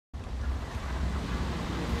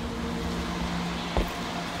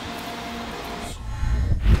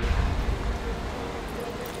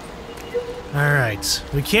Alright,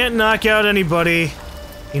 we can't knock out anybody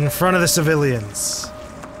in front of the civilians.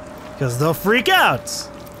 Because they'll freak out!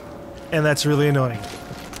 And that's really annoying.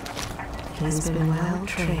 He's been well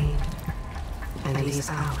trained, and he's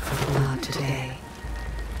out for blood today.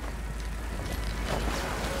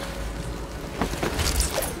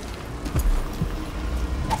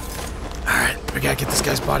 Alright, we gotta get this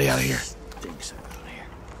guy's body out of here. Stinks out here.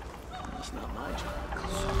 That's not my job.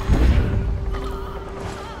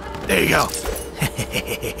 There you go.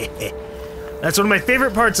 That's one of my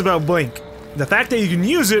favorite parts about Blink. The fact that you can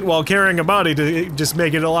use it while carrying a body to just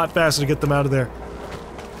make it a lot faster to get them out of there.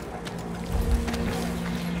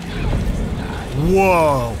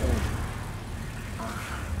 Whoa.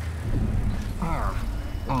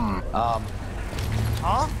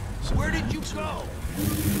 Huh? Where did you go?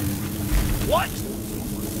 What?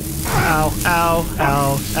 Ow, ow,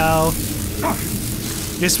 ow, ow.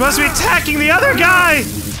 You're supposed to be attacking the other guy!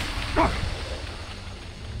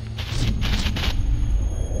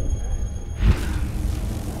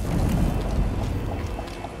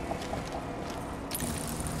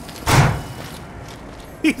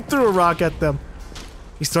 He threw a rock at them.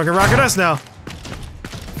 He's throwing a rock at us now.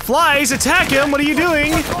 Flies, attack him! What are you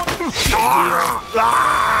doing?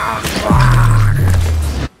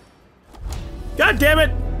 God damn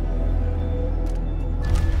it!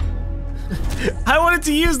 I wanted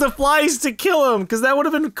to use the flies to kill him, because that would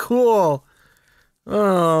have been cool.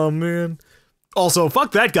 Oh, man. Also,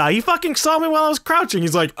 fuck that guy. He fucking saw me while I was crouching.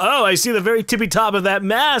 He's like, oh, I see the very tippy top of that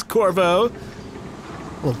mask, Corvo.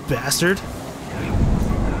 Little bastard.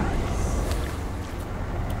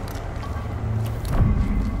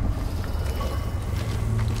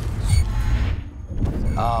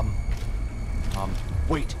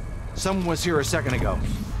 Wait. Someone was here a second ago.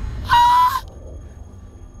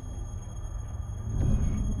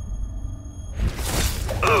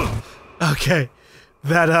 Okay.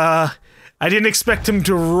 That, I didn't expect him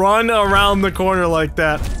to run around the corner like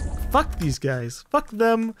that. Fuck these guys. Fuck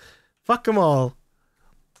them. Fuck them all.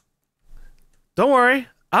 Don't worry.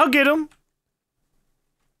 I'll get him.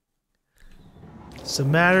 It's a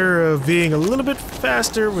matter of being a little bit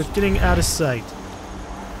faster with getting out of sight.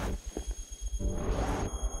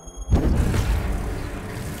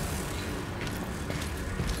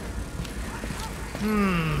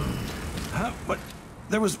 Huh? What?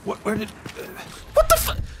 There was where did? What the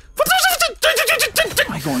fuck?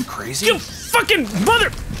 Am I going crazy? You fucking mother!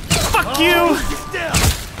 Fuck you!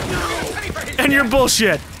 And your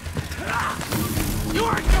bullshit. You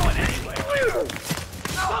aren't going anywhere.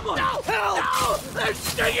 Someone, no, help! No, they're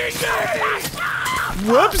stinging me!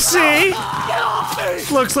 Whoopsie! Get off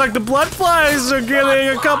me! Looks like the blood flies are getting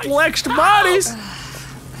a couple extra bodies.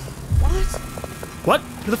 What?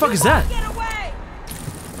 Who the fuck is that? Get away!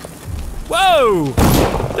 Whoa!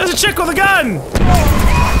 There's a chick with a gun!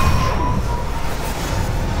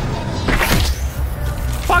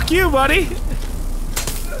 Fuck you, buddy!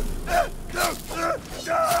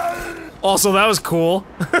 Also, that was cool.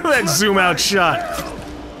 That zoom out shot.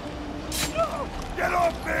 Get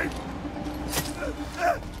off me!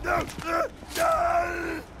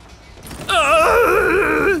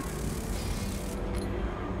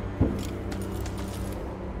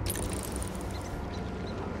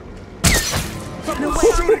 Someone's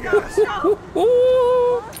shooting us!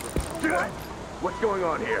 What's going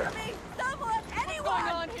on here? Someone! Anyone! What's going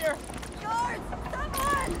on here? Guards!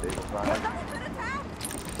 Someone! Someone's been attacked!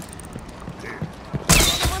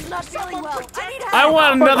 Someone's not feeling well. I need help! I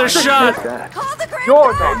want another shot Call the Grand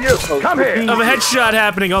Guard! Come here! of a headshot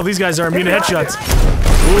happening. Oh, these guys are immune to headshots.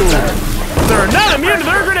 Ooh. They're not immune to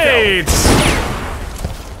their grenades!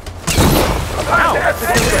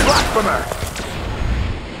 Blasphemer!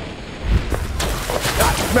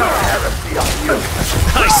 I smell heresy on you.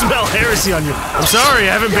 I smell heresy on you. I'm sorry,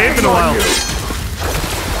 I haven't bathed in a while.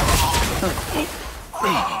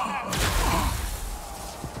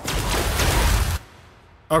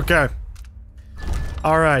 Okay.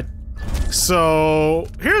 Alright. So,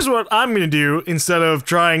 here's what I'm gonna do instead of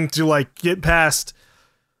trying to, like, get past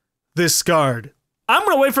this guard. I'm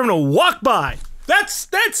gonna wait for him to walk by. That's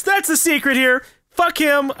the secret here. Fuck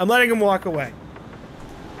him. I'm letting him walk away.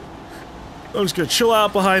 I'm just gonna chill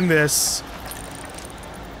out behind this.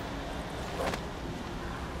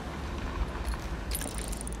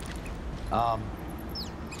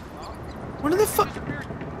 What the fuck?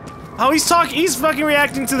 Oh, he's fucking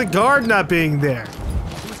reacting to the guard not being there.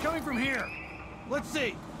 It was coming from here. Let's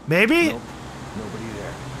see. Maybe? Nope. Nobody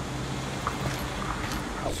there.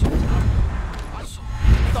 I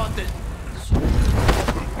thought that.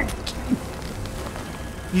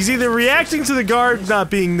 He's either reacting to the guard not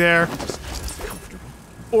being there,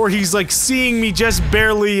 or he's like seeing me just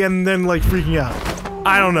barely and then like freaking out.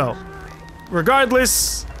 I don't know.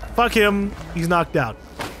 Regardless, fuck him. He's knocked out.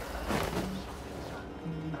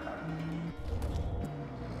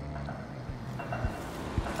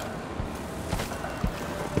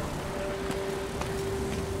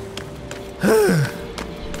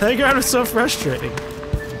 That guard was so frustrating.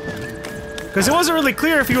 Because it wasn't really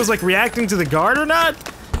clear if he was like reacting to the guard or not.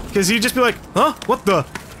 Because he'd just be like, huh? What the?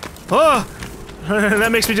 Oh! And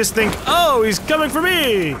that makes me just think, oh, he's coming for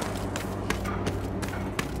me!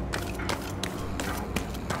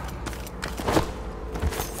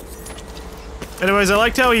 Anyways, I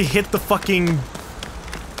liked how he hit the fucking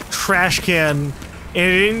trash can and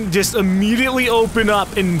it didn't just immediately open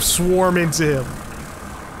up and swarm into him.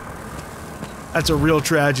 That's a real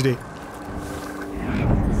tragedy.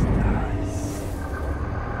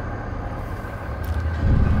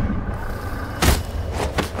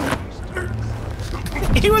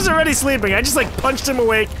 He was already sleeping. I just like punched him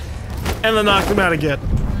awake and then knocked him out again.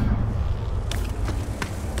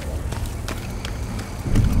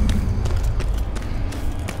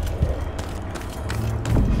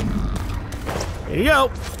 There you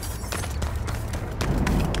go.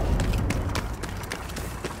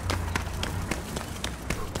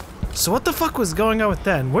 So what the fuck was going on with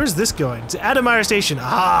that? Where's this going? To Adamire Station.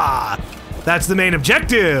 Ah! That's the main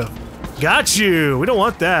objective! Got you! We don't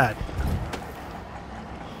want that.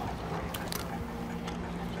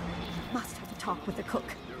 Must have a talk with the cook.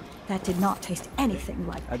 That did not taste anything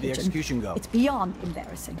like How'd the pigeon. execution go? It's beyond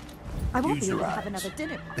embarrassing. I won't Use be able your to have eyes. another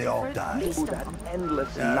dinner. They all for at died. least a That month.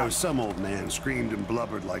 endless night. Some old man screamed and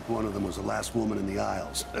blubbered like one of them was the last woman in the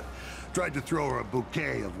aisles. Tried to throw her a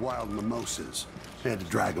bouquet of wild mimosas. Had to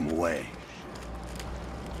drag him away.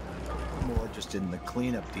 More just in the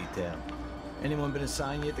cleanup detail. Anyone been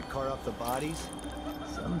assigned yet to cart off the bodies?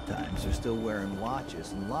 Sometimes they're still wearing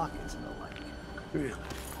watches and lockets and the like. Really?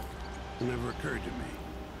 It never occurred to me.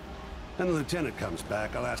 When the lieutenant comes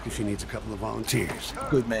back, I'll ask if she needs a couple of volunteers.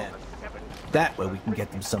 Good man. That way we can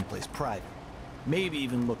get them someplace private. Maybe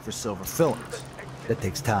even look for silver fillings. That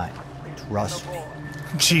takes time. Trust me.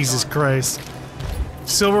 Jesus Christ.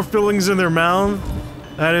 Silver fillings in their mouth?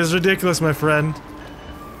 That is ridiculous, my friend.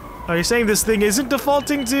 Are you saying this thing isn't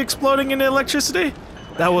defaulting to exploding into electricity?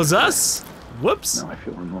 That was us? Whoops. Now I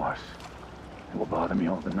feel remorse. It will bother me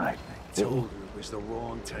all the night. Told her it was the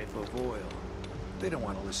wrong type of oil. They don't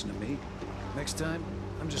want to listen to me. Next time,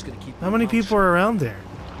 I'm just gonna keep. How many people are around there?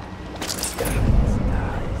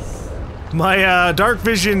 My dark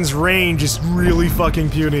vision's range is really fucking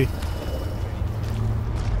puny.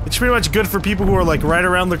 It's pretty much good for people who are like right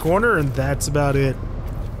around the corner, and that's about it.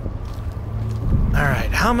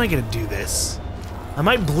 Alright, how am I gonna do this? I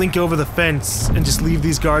might blink over the fence and just leave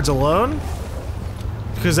these guards alone,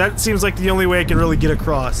 because that seems like the only way I can really get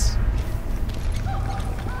across.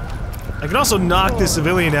 I can also knock this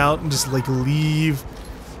civilian out and just like lead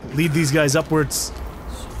these guys upwards.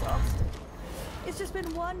 It's just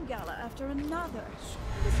been one gala after another.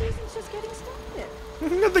 The season's just getting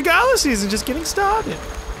started. The gala season just getting started.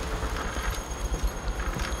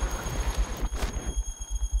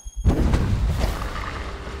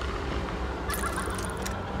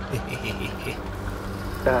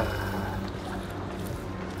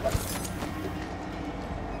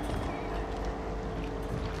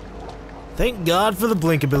 Thank God for the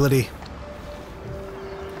blink ability.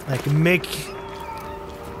 I can make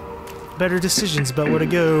better decisions about where to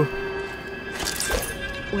go.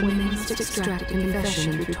 When they must extract a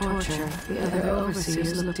confession through torture, the other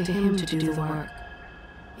overseers look to him to do the work.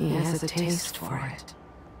 He has a taste for it.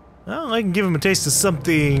 Well, I can give him a taste of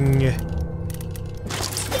something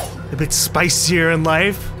a bit spicier in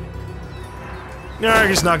life. Alright,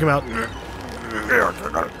 just knock him out.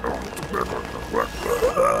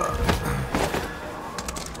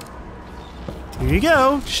 Here you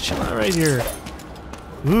go. Just chill out right here.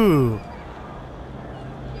 Ooh.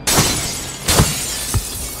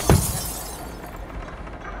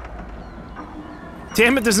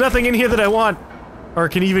 Damn it, there's nothing in here that I want or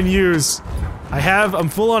can even use. I'm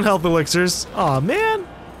full on health elixirs. Aw, man.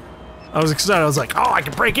 I was excited. I was like, oh, I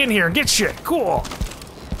can break in here and get shit. Cool.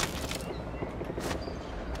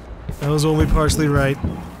 That was only partially right.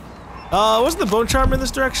 Wasn't the bone charm in this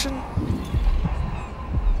direction?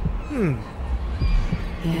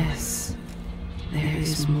 Yes, there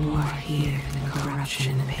is more here than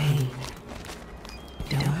corruption and pain.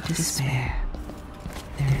 Don't despair.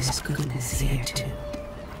 There is goodness here too.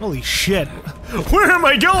 Holy shit. Where am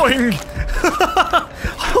I going?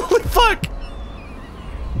 Holy fuck.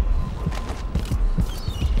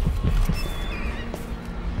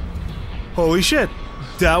 Holy shit.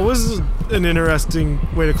 That was an interesting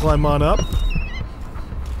way to climb on up.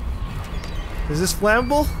 Is this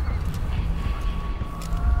flammable?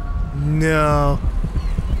 No.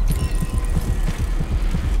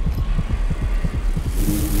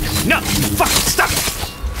 No! Fuck! Stop!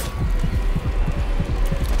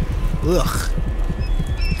 Ugh.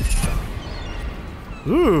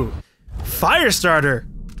 Ooh. Fire starter.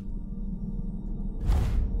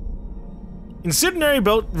 Incendiary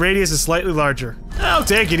bolt radius is slightly larger. I'll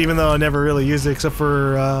take it even though I never really used it except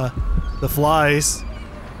for the flies.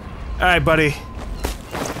 Alright, buddy.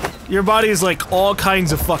 Your body is like all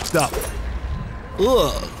kinds of fucked up.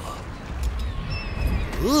 Ugh.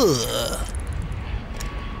 Ugh.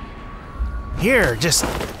 Here, just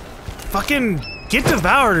fucking get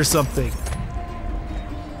devoured or something.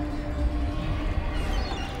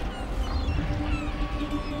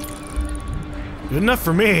 Good enough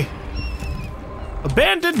for me.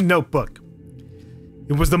 Abandoned notebook.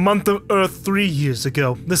 It was the month of Earth 3 years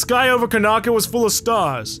ago. The sky over Karnaca was full of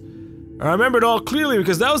stars. I remember it all clearly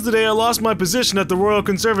because that was the day I lost my position at the Royal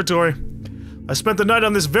Conservatory. I spent the night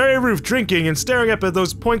on this very roof drinking and staring up at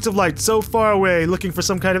those points of light so far away, looking for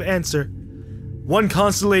some kind of answer. One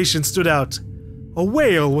constellation stood out. A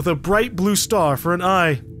whale with a bright blue star for an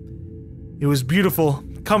eye. It was beautiful,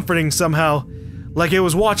 comforting somehow, like it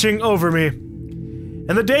was watching over me.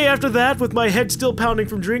 And the day after that, with my head still pounding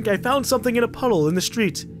from drink, I found something in a puddle in the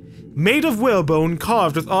street. Made of whalebone,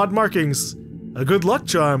 carved with odd markings. A good luck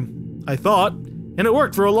charm, I thought, and it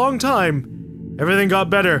worked for a long time. Everything got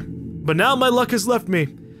better, but now my luck has left me,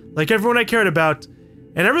 like everyone I cared about,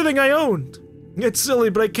 and everything I owned. It's silly,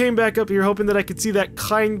 but I came back up here hoping that I could see that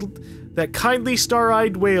kindly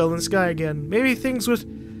star-eyed whale in the sky again. Maybe things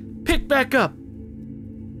would pick back up.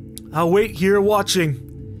 I'll wait here watching.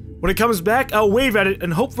 When it comes back, I'll wave at it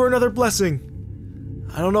and hope for another blessing.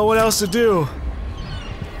 I don't know what else to do.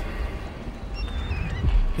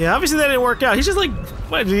 Yeah, obviously that didn't work out. He's just like,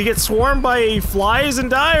 what, did he get swarmed by flies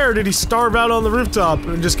and die, or did he starve out on the rooftop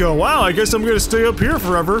and just go, wow, I guess I'm gonna stay up here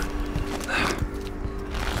forever?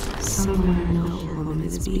 Someone in the room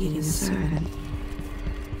is beating a servant.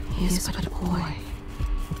 He is but a boy.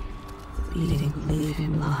 The beating will leave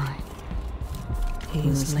him blind. He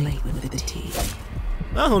was late with the tea.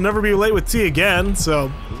 Well, he'll never be late with tea again,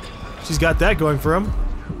 so she's got that going for him.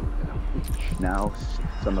 Now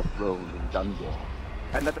sits on the throne in Dunwall,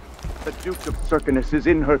 and that the Duke of Circinus is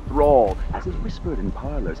in her thrall, as is whispered in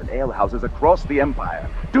parlors and alehouses across the Empire.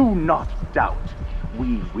 Do not doubt.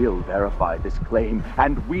 We will verify this claim,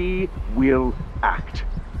 and we will act.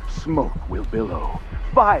 Smoke will billow.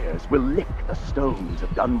 Fires will lick the stones of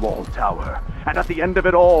Dunwall Tower. And at the end of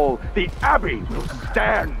it all, the Abbey will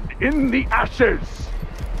stand in the ashes!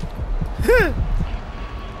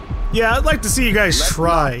 Yeah, I'd like to see you guys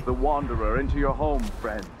try. Let the wanderer into your home,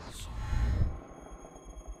 friends.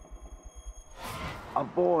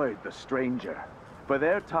 Avoid the stranger, for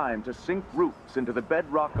their time to sink roots into the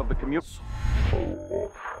bedrock of the community.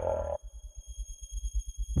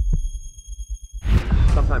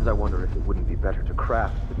 Sometimes I wonder if it wouldn't be better to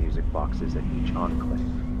craft the music boxes at each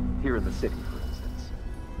enclave. Here in the city, for instance.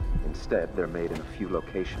 Instead, they're made in a few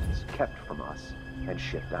locations, kept from us, and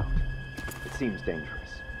shipped out. It seems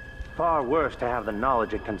dangerous. Far worse to have the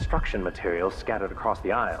knowledge and construction materials scattered across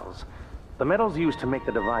the Isles. The metals used to make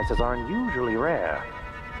the devices are unusually rare.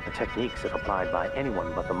 The techniques, if applied by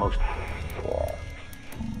anyone but the most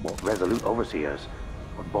resolute overseers,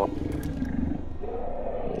 would bore.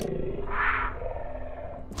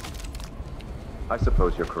 I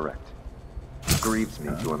suppose you're correct. It grieves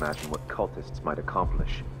me to imagine what cultists might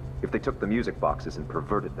accomplish if they took the music boxes and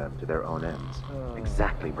perverted them to their own ends.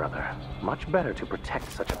 Exactly, brother. Much better to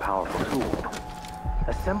protect such a powerful tool.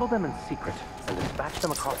 Assemble them in secret and dispatch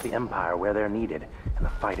them across the Empire where they're needed in the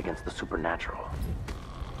fight against the supernatural.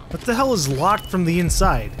 What the hell is locked from the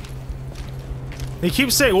inside? They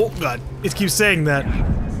keep saying, oh god, it keeps saying that.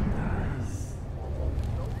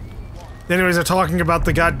 Anyways, they're talking about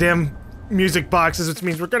the goddamn music boxes, which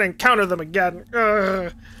means we're gonna encounter them again.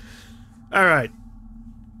 Alright.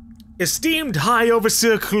 Esteemed High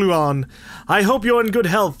Overseer Kluon, I hope you're in good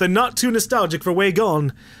health and not too nostalgic for way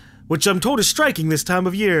gone, which I'm told is striking this time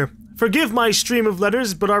of year. Forgive my stream of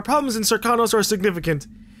letters, but our problems in Sarkanos are significant.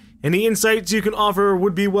 Any insights you can offer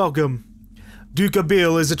would be welcome. Duke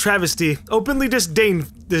Abil is a travesty, openly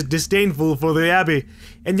disdainful for the Abbey,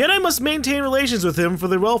 and yet I must maintain relations with him for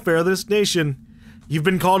the welfare of this nation. You've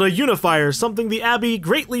been called a unifier, something the Abbey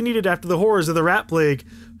greatly needed after the horrors of the Rat Plague,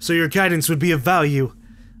 so your guidance would be of value.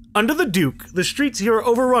 Under the Duke, the streets here are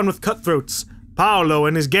overrun with cutthroats. Paolo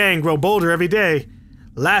and his gang grow bolder every day.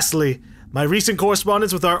 Lastly, my recent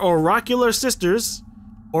correspondence with our oracular sisters,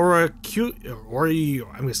 oracular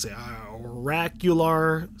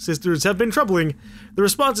sisters have been troubling. The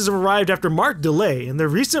responses have arrived after marked delay, and their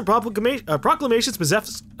recent proclamations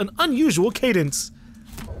possess an unusual cadence.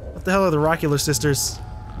 What the hell are the oracular sisters?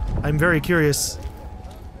 I'm very curious.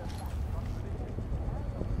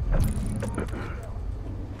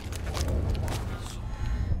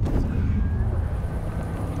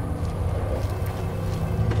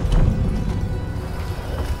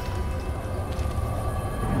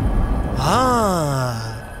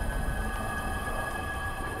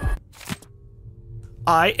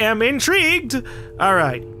 I am intrigued!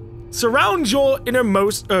 Alright. Surround your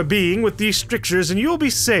innermost being with these strictures and you'll be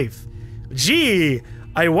safe. Gee,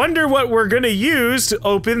 I wonder what we're gonna use to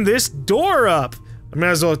open this door up. I might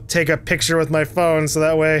as well take a picture with my phone so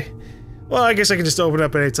that way... Well, I guess I can just open it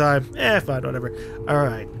up anytime. Fine, whatever.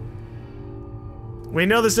 Alright. We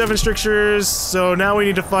know the 7 strictures, so now we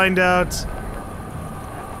need to find out...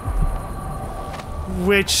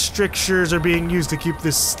 which strictures are being used to keep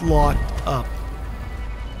this slot up.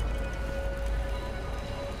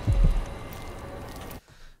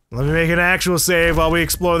 Let me make an actual save while we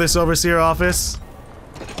explore this overseer office.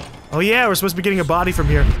 Oh yeah, we're supposed to be getting a body from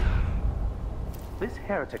here. This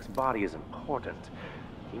heretic's body is important,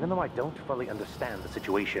 even though I don't fully understand the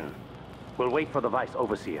situation. We'll wait for the Vice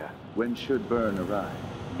Overseer. When should Byrne arrive?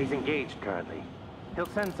 He's engaged currently. He'll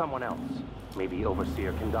send someone else, maybe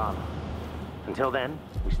Overseer Karnaca. Until then,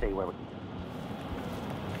 we stay where we...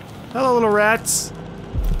 Hello, little rats.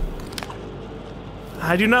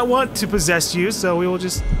 I do not want to possess you, so we will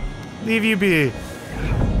just leave you be.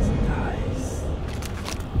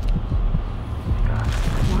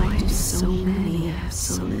 Why do so many have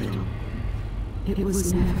so little? It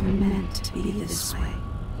was never meant to be this way.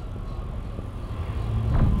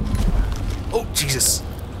 Oh, Jesus.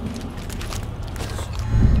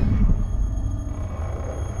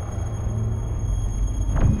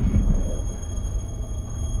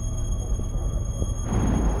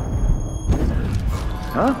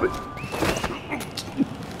 Huh? But...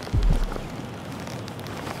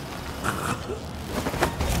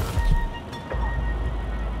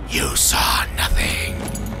 You saw nothing.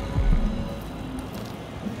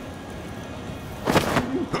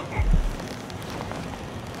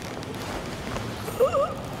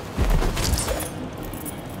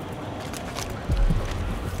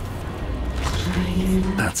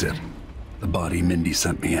 That's it. The body Mindy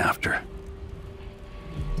sent me after.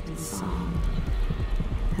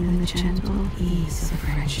 And the gentle ease of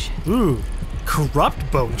friendship. Ooh,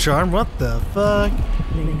 corrupt bone charm, what the fuck?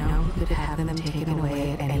 They know he could have them taken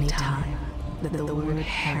away at any time, that the word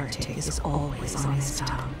heretic is always on his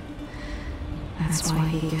tongue. That's why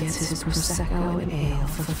he gets his Prosecco and ale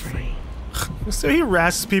for free. So he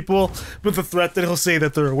harasses people with the threat that he'll say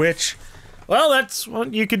that they're a witch. Well, that's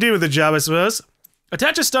what you could do with the job, I suppose.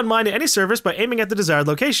 Attach a stun mine to any surface by aiming at the desired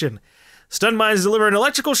location. Stun mines deliver an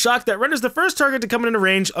electrical shock that renders the first target to come into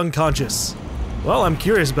range unconscious. Well, I'm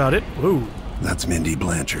curious about it. Ooh. That's Mindy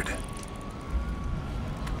Blanchard.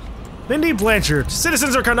 Mindy Blanchard.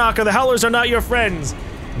 Citizens of Karnaca, the Howlers are not your friends.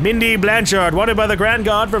 Mindy Blanchard, wanted by the Grand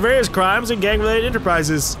God for various crimes and gang-related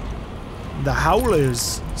enterprises. The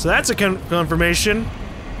Howlers. So that's a confirmation.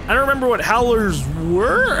 I don't remember what Howlers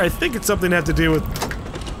were. I think it's something to have to do with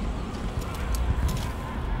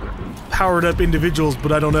powered up individuals,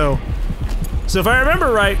 but I don't know. So if I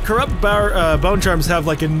remember right, corrupt bone charms have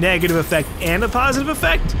like a negative effect and a positive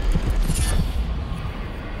effect.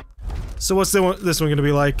 So what's this one gonna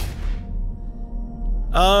be like?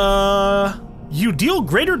 You deal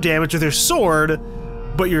greater damage with your sword,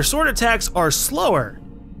 but your sword attacks are slower.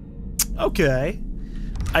 Okay.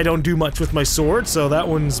 I don't do much with my sword, so that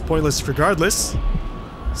one's pointless regardless.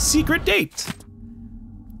 Secret date.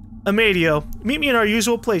 Amadio, meet me in our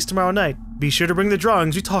usual place tomorrow night. Be sure to bring the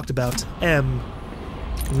drawings we talked about. M.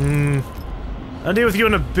 I'll deal with you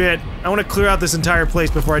in a bit. I want to clear out this entire place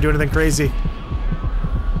before I do anything crazy.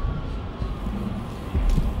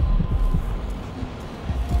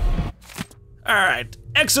 Alright,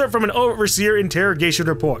 excerpt from an overseer interrogation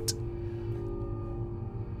report.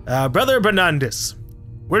 Brother Bernandez,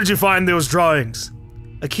 where did you find those drawings?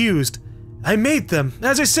 Accused, I made them.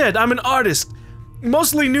 As I said, I'm an artist.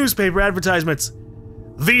 Mostly newspaper advertisements.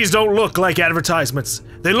 These don't look like advertisements.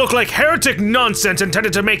 They look like heretic nonsense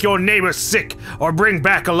intended to make your neighbor sick or bring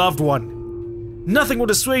back a loved one. Nothing will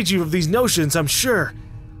dissuade you of these notions, I'm sure.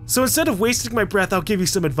 So instead of wasting my breath, I'll give you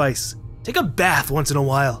some advice. Take a bath once in a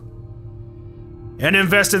while. And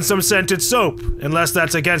invest in some scented soap, unless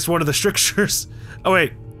that's against one of the strictures. Oh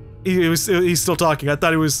wait, he's still talking. I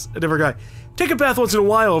thought he was a different guy. Take a bath once in a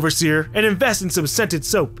while, Overseer, and invest in some scented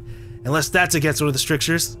soap. unless that's against one of the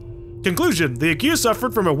strictures. Conclusion: the accused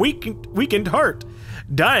suffered from a weakened heart,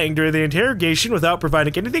 dying during the interrogation without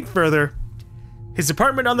providing anything further. His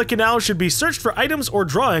apartment on the canal should be searched for items or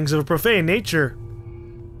drawings of a profane nature.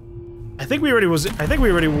 I think we already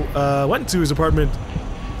went to his apartment.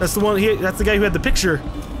 That's the one. That's the guy who had the picture.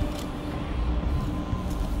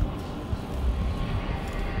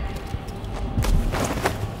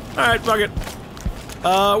 All right, fuck it.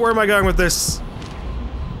 Where am I going with this?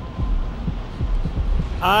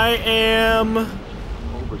 I am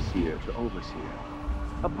overseer to overseer,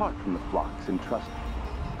 apart from the flocks entrusted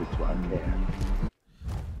to our care.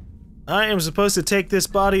 I am supposed to take this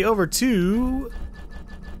body over to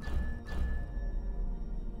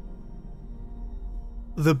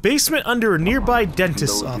the basement under a nearby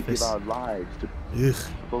dentist's office. Give our lives to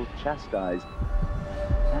both chastise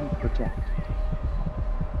and protect.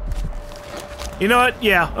 You know what?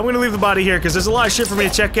 Yeah, I'm gonna leave the body here because there's a lot of shit for me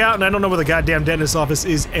to check out, and I don't know where the goddamn dentist's office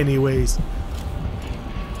is, anyways.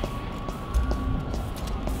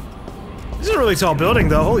 This is a really tall building,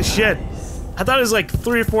 though. Holy shit! I thought it was like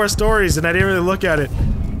 3 or 4 stories, and I didn't really look at it.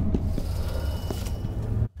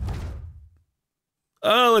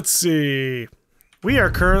 Let's see. We are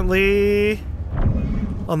currently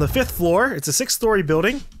on the 5th floor. It's a 6-story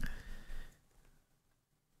building.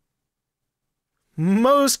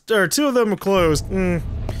 Two of them are closed.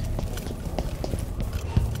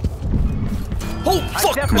 Oh,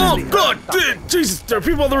 fuck! Oh, God! Jesus, there are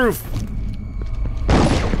people on the roof!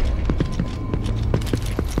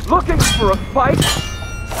 Looking for a fight?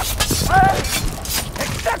 Hey!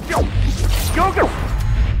 Accept you! Yoga!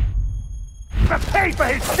 Pay for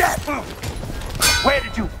his death! Where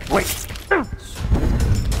did you wait?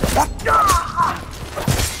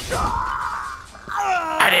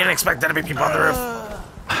 I didn't expect there to be people on the roof.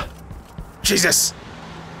 Jesus!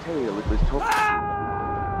 Tale it was told.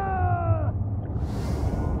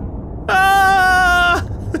 Ah!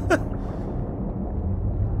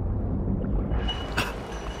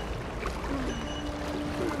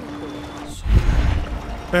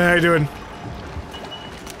 Hey, how you doing?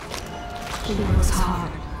 He works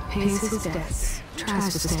hard, pays his debts,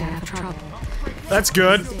 tries to stay out of trouble. That's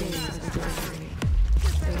good.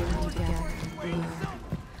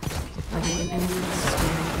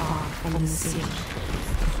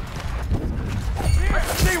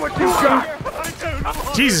 See what you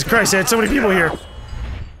got! Jesus Christ, I had so many people here.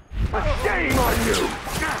 Shame on you!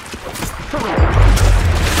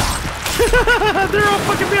 They're all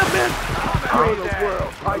fucking me up, man!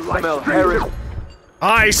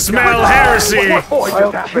 I smell heresy!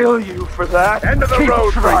 I'll kill you for that! End of the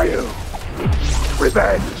road for you!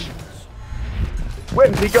 Revenge! Where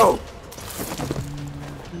did he go?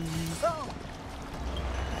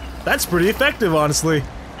 That's pretty effective, honestly.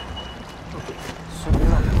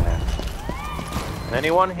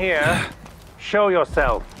 Anyone here? Show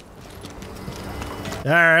yourself.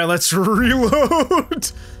 Alright, let's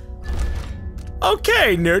reload!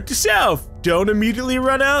 Okay, note to self. Don't immediately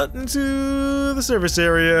run out into the service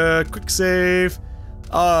area. Quick save.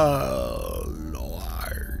 Oh,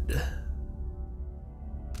 Lord.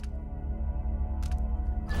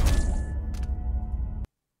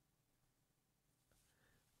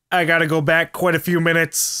 I gotta go back quite a few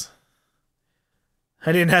minutes.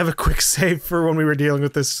 I didn't have a quick save for when we were dealing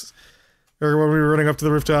with this, or when we were running up to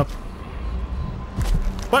the rooftop.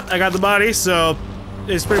 But I got the body, so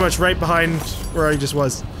it's pretty much right behind where I just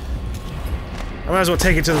was. I might as well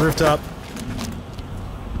take it to the rooftop.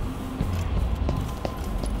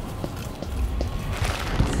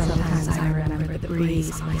 Sometimes I remember the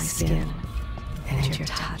breeze on my skin and your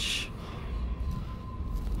touch.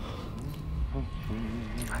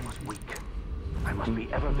 I was weak. I must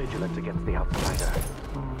be ever vigilant against the outsider.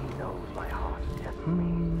 He knows my heart, tests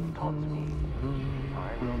me, taunts me.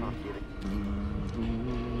 I will not give it.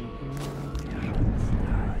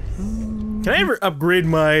 Can I ever upgrade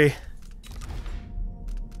my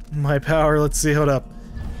power? Let's see, hold up.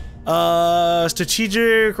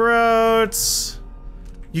 Strategic routes.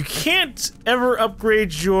 You can't ever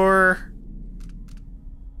upgrade your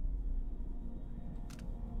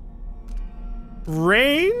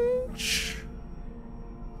range.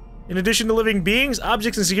 In addition to living beings,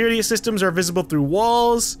 objects and security systems are visible through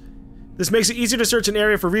walls. This makes it easier to search an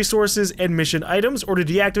area for resources and mission items, or to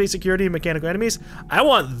deactivate security and mechanical enemies. I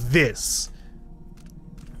want this.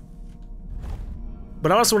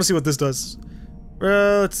 But I also want to see what this does.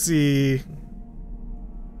 Let's see.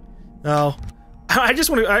 Oh. I just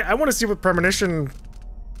want to- I want to see what premonition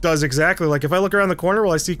does exactly. Like, if I look around the corner,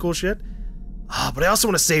 will I see cool shit? Ah, but I also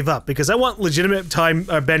want to save up, because I want legitimate time,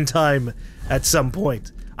 Ben time at some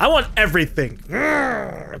point. I want everything.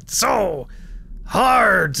 It's so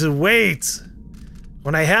hard to wait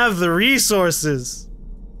when I have the resources.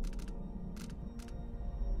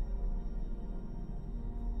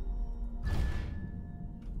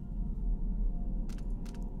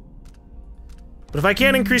 But if I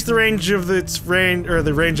can't increase the range of its range, or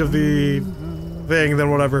the range of the thing, then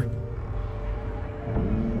whatever.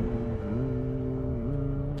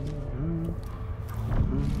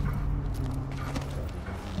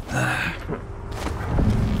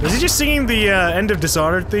 Was he just singing the end of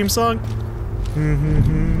Dishonored theme song?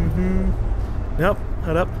 Nope,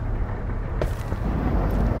 hold up.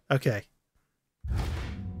 Okay.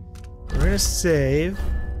 We're gonna save.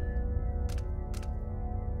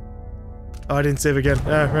 Oh, I didn't save again.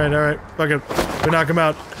 Alright. Fuck it. We knock him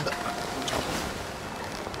out.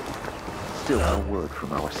 Still no word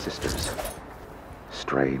from our sisters.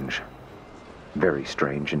 Strange. Very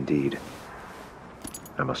strange indeed.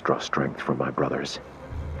 I must draw strength from my brothers.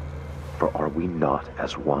 For are we not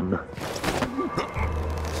as one?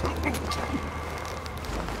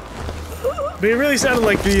 But it really sounded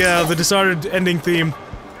like the Dishonored ending theme.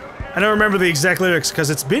 I don't remember the exact lyrics because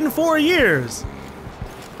it's been 4 years.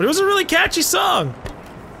 But it was a really catchy song.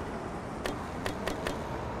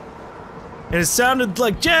 And it sounded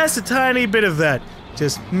like just a tiny bit of that.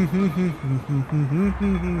 Just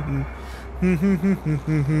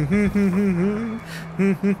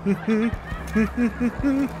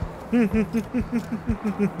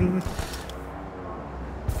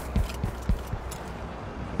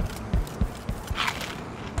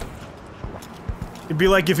It'd be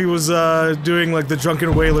like if he was doing like the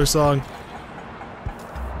Drunken Whaler song.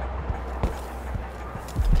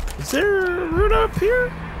 Is there a route up here?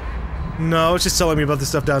 No, it's just telling me about the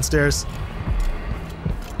stuff downstairs.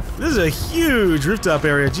 This is a huge rooftop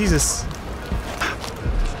area, Jesus.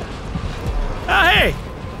 Oh, hey!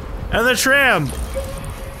 And the tram!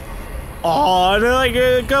 Aw, and like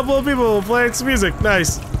a couple of people playing some music.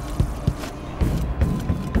 Nice.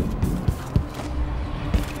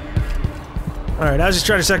 Alright, I was just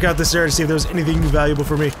trying to check out this area to see if there was anything valuable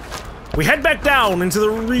for me. We head back down into the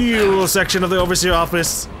real section of the Overseer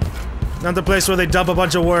office. Not the place where they dump a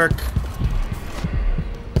bunch of work.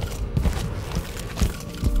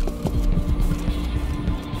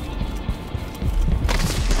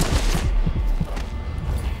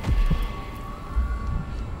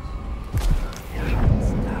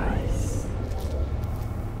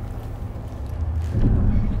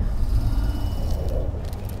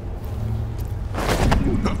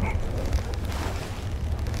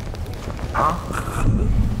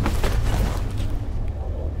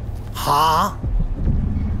 Huh?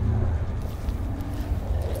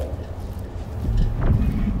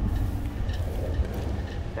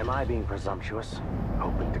 Am I being presumptuous?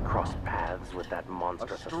 Hoping to cross paths with that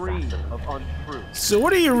monstrous assassin of untruth? So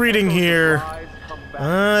what are you reading here?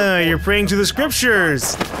 Ah, you're praying to the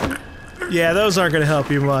scriptures. Yeah, those aren't gonna help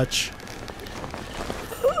you much.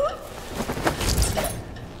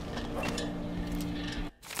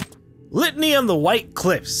 Litany on the White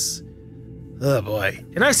Cliffs. Oh boy.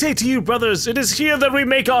 And I say to you, brothers, it is here that we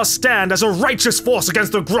make our stand as a righteous force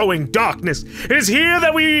against the growing darkness. It is here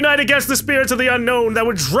that we unite against the spirits of the unknown that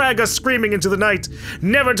would drag us screaming into the night,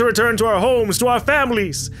 never to return to our homes, to our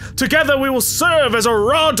families. Together we will serve as a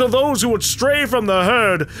rod to those who would stray from the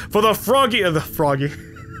herd, for the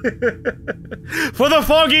for the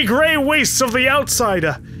foggy gray wastes of the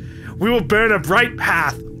outsider. We will burn a bright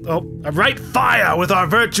path. A bright fire with our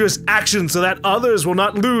virtuous actions so that others will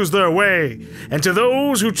not lose their way. And to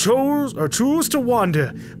those who choose to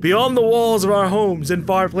wander beyond the walls of our homes in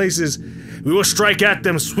far places, we will strike at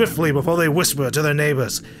them swiftly before they whisper to their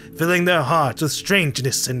neighbors, filling their hearts with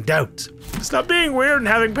strangeness and doubt. Stop being weird and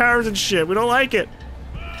having powers and shit. We don't like it.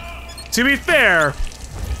 To be fair,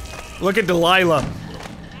 look at Delilah.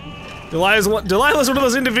 Delilah's one of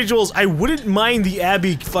those individuals I wouldn't mind the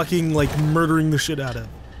Abbey fucking, like, murdering the shit out of.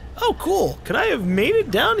 Oh, cool. Could I have made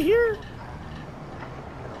it down here?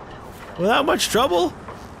 Without much trouble?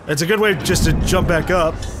 It's a good way just to jump back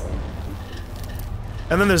up.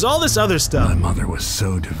 And then there's all this other stuff. My mother was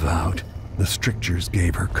so devout. The strictures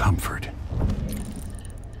gave her comfort.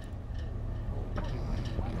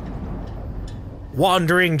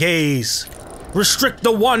 Wandering gaze. Restrict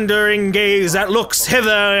the wandering gaze that looks hither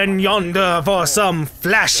and yonder for some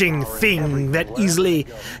flashing thing that easily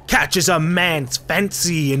catches a man's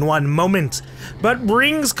fancy in one moment, but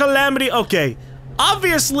brings calamity. Okay,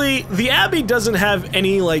 obviously the Abbey doesn't have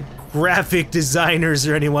any, like, graphic designers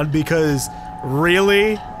or anyone, because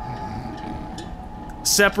really?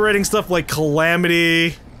 Separating stuff like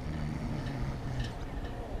calamity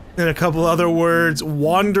And a couple other words.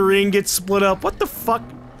 Wandering gets split up. What the fuck?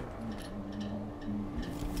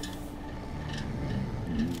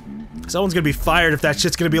 Someone's gonna be fired if that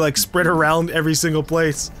shit's gonna be like spread around every single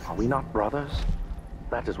place. Are we not brothers?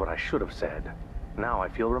 That is what I should have said. Now I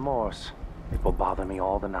feel remorse. It will bother me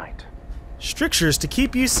all the night. Strictures to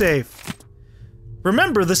keep you safe.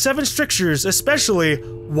 Remember the 7 strictures, especially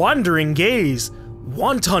wandering gaze,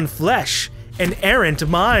 wanton flesh, and errant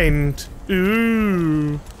mind.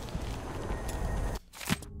 Ooh.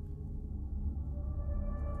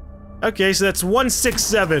 Okay, so that's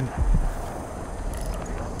 167.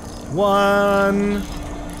 1,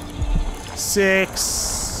 6,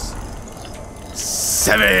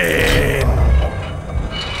 7.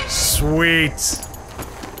 Sweet.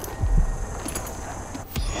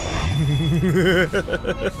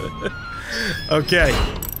 Okay.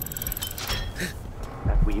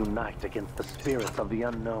 That we unite against the spirits of the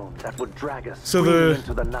unknown that would drag us So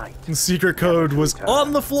into the night. the secret code was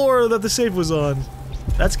on the floor that the safe was on.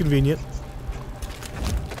 That's convenient.